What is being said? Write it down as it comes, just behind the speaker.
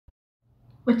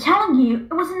We're telling you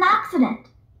it was an accident.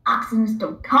 Accidents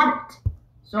don't cut it.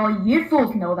 So you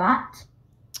fools know that.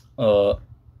 Uh,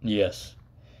 yes,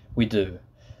 we do.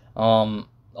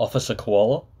 Officer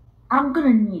Koala? I'm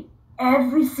gonna need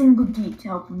every single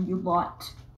detail from you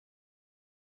lot.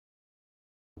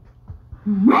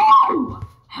 Whoa!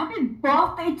 Happy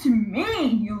birthday to me,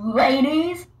 you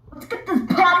ladies! Let's get this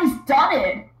party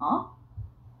started! Huh?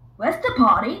 Where's the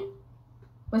party?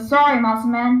 We're sorry, Mouse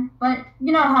Man, but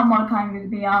you know how Mordecai and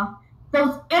Ruby are.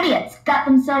 Those idiots got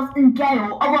themselves in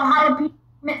jail over jalapeno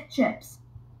mint chips.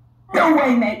 No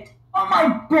way, mate! On my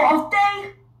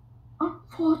birthday?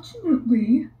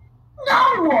 Unfortunately.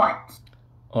 Now what?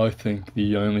 I think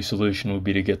the only solution would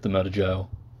be to get them out of jail.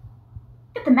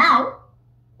 Get them out?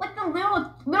 Like the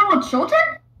little children?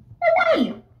 No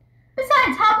way!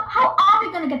 Besides, how are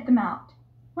we gonna get them out?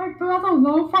 My brother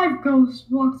Low-Five Ghost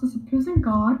works as a prison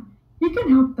guard. He can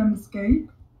help them escape.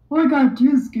 All I gotta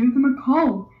do is give them a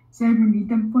call, say we need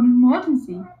them for an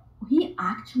emergency. Will he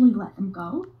actually let them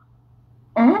go?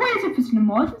 Always if it's an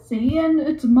emergency and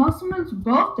it's Musselman's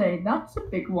birthday, that's a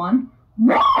big one.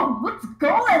 Whoa! Let's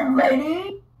go then,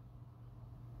 lady!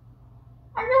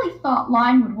 I really thought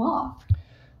lying would work.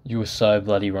 You were so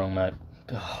bloody wrong, mate.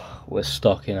 We're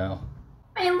stuck now.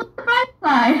 I mean, look at the bright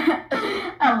side.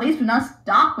 At least we're not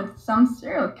stuck with some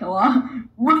serial killer.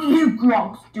 What are you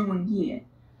grunts doing here?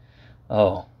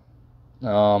 Oh.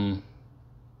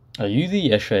 Are you the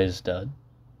Eshe's dad?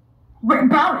 What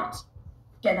about it?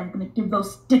 Again, I'm gonna give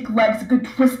those stick legs a good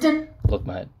twisting. Look,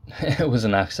 mate, it was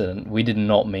an accident. We did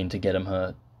not mean to get him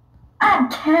hurt. I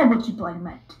don't care what you blame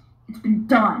it. It's been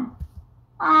done.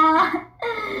 How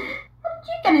did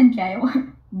you get in jail?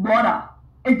 Murder.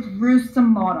 A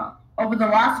gruesome murder. Over the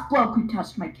last bloke who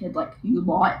touched my kid like you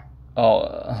lot. Oh,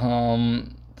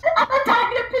 I'm not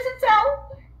dying in a prison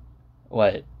cell.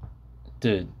 wait.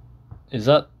 Dude, is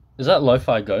that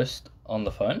Lo-Fi Ghost on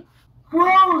the phone?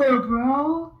 Whoa, little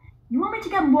bro. You want me to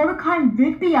get Mordecai and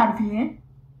Rigby out of here?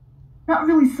 Not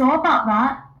really sure about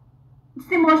that. It's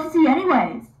the emergency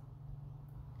anyways.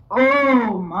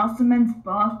 Oh, Musselman's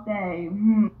birthday.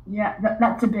 Yeah,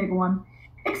 that's a big one.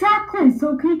 Exactly,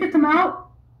 so can you get them out?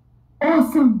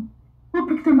 Awesome. We'll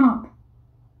pick them up.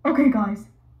 Okay, guys,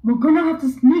 we're gonna have to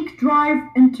sneak drive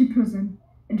into prison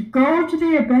and go to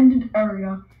the abandoned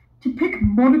area to pick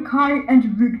Mordecai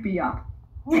and Rigby up.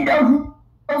 You know who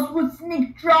else would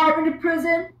sneak drive into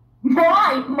prison?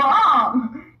 My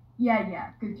mom!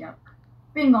 Yeah, good joke.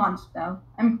 Being honest though,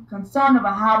 I'm concerned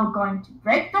about how we're going to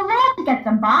break the law to get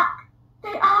them back.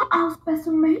 They are our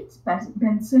special mates,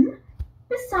 Benson.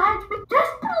 Besides, we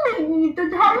desperately need the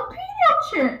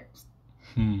jalapeno chips.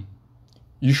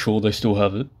 You sure they still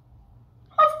have it?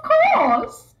 Of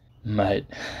course. Mate,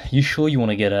 you sure you want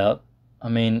to get out? I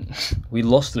mean, we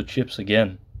lost the chips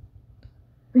again.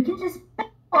 We can just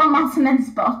on Musselman's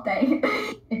birthday.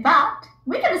 In fact,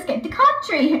 we can escape the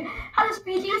country. How does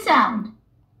PG sound?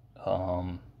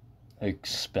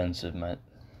 Expensive, mate.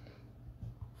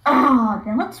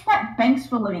 Then let's swipe banks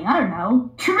for a living. I don't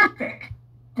know. Terrific.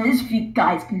 Those few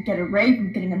guys can get away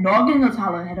from getting a noggin in those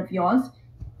hollow head of yours.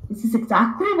 This is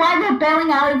exactly why we're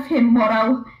bailing out of him,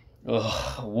 Motto.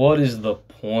 Ugh, what is the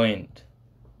point?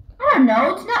 I don't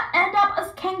know, to not end up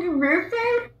as kangaroo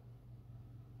food?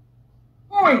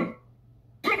 Oi!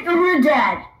 Kangaroo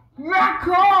Dad! Rack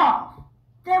off!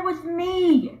 They're with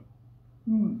me!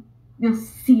 You'll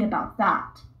see about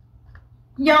that.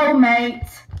 Yo, mate!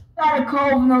 Got a call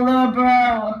from the little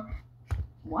bro!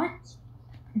 What?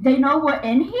 They know we're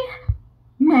in here?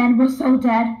 Man, we're so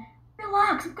dead.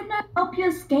 Relax, I'm gonna help you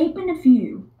escape in a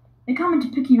few. They're coming to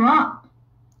pick you up.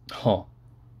 Huh.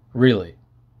 Really?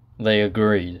 They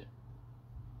agreed.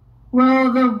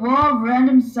 Well, there were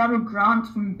random subtle grants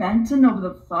from Benson over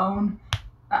the phone.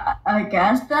 I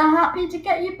guess they're happy to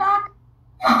get you back.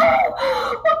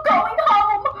 We're going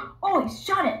home! Oi,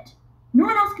 shut it! No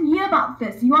one else can hear about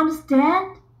this, you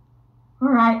understand?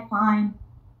 Alright, fine.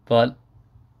 But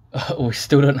we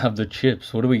still don't have the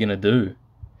chips. What are we gonna do?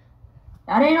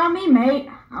 That ain't on me, mate.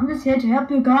 I'm just here to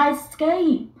help you guys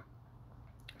escape.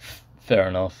 Fair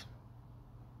enough.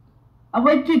 I'll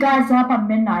wake you guys up at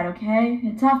midnight, okay?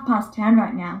 It's 10:30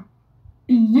 right now.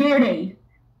 Beauty.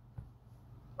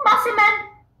 Muscleman,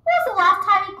 when was the last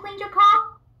time you cleaned your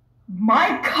car?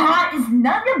 My car is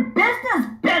none of your business,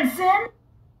 Benson!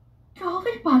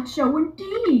 Jolly Bacho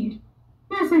indeed.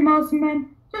 Seriously, Muscleman,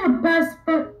 you're the best,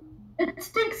 but it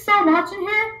stinks so much in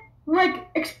here. Like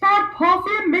expired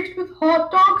perfume mixed with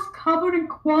hot dogs covered in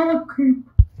koala poop.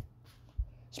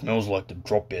 Smells like the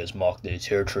drop bears mark their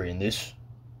territory in this.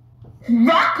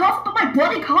 Rock off to my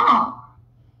bloody car!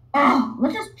 Oh,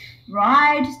 let's just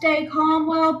try to stay calm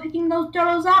while picking those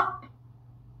dodos up.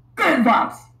 Good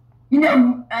vibes. You know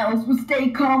who else would stay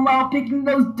calm while picking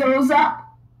those doughs up?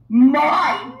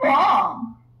 My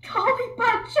mom. Call me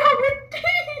by Joe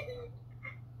indeed.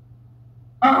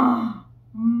 Oh,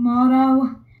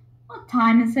 Motto. What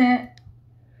time is it?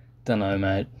 Dunno,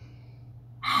 mate.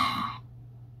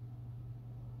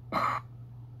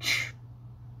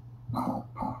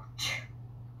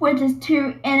 We're just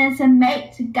two innocent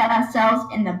mates who got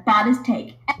ourselves in the baddest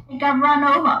take and got run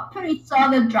over. Pretty sure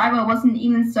the driver wasn't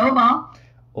even sober.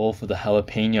 All for the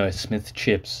jalapeno Smith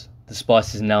chips. The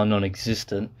spice is now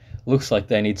non-existent. Looks like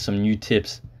they need some new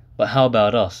tips. But how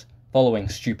about us, following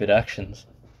stupid actions?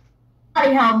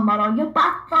 Bloody hell, Motto, your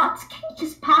bad thoughts. Can you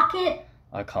just park it?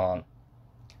 I can't.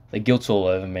 The guilt's all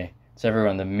over me. It's everywhere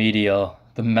in the media.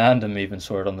 The Mandem even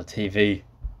saw it on the TV.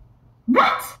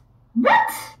 What?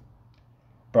 What?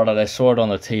 Brother, they saw it on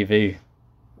the TV.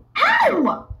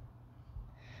 How?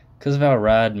 Because of our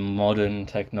rad modern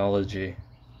technology.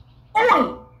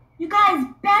 Oi! You guys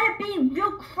better be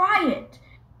real quiet.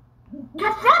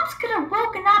 Your thoughts could have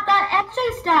woken up that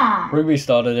X-ray star. Ruby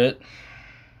started it.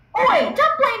 Oi, don't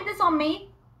blame this on me.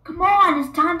 Come on,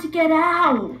 it's time to get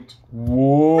out.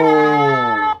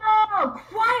 Whoa!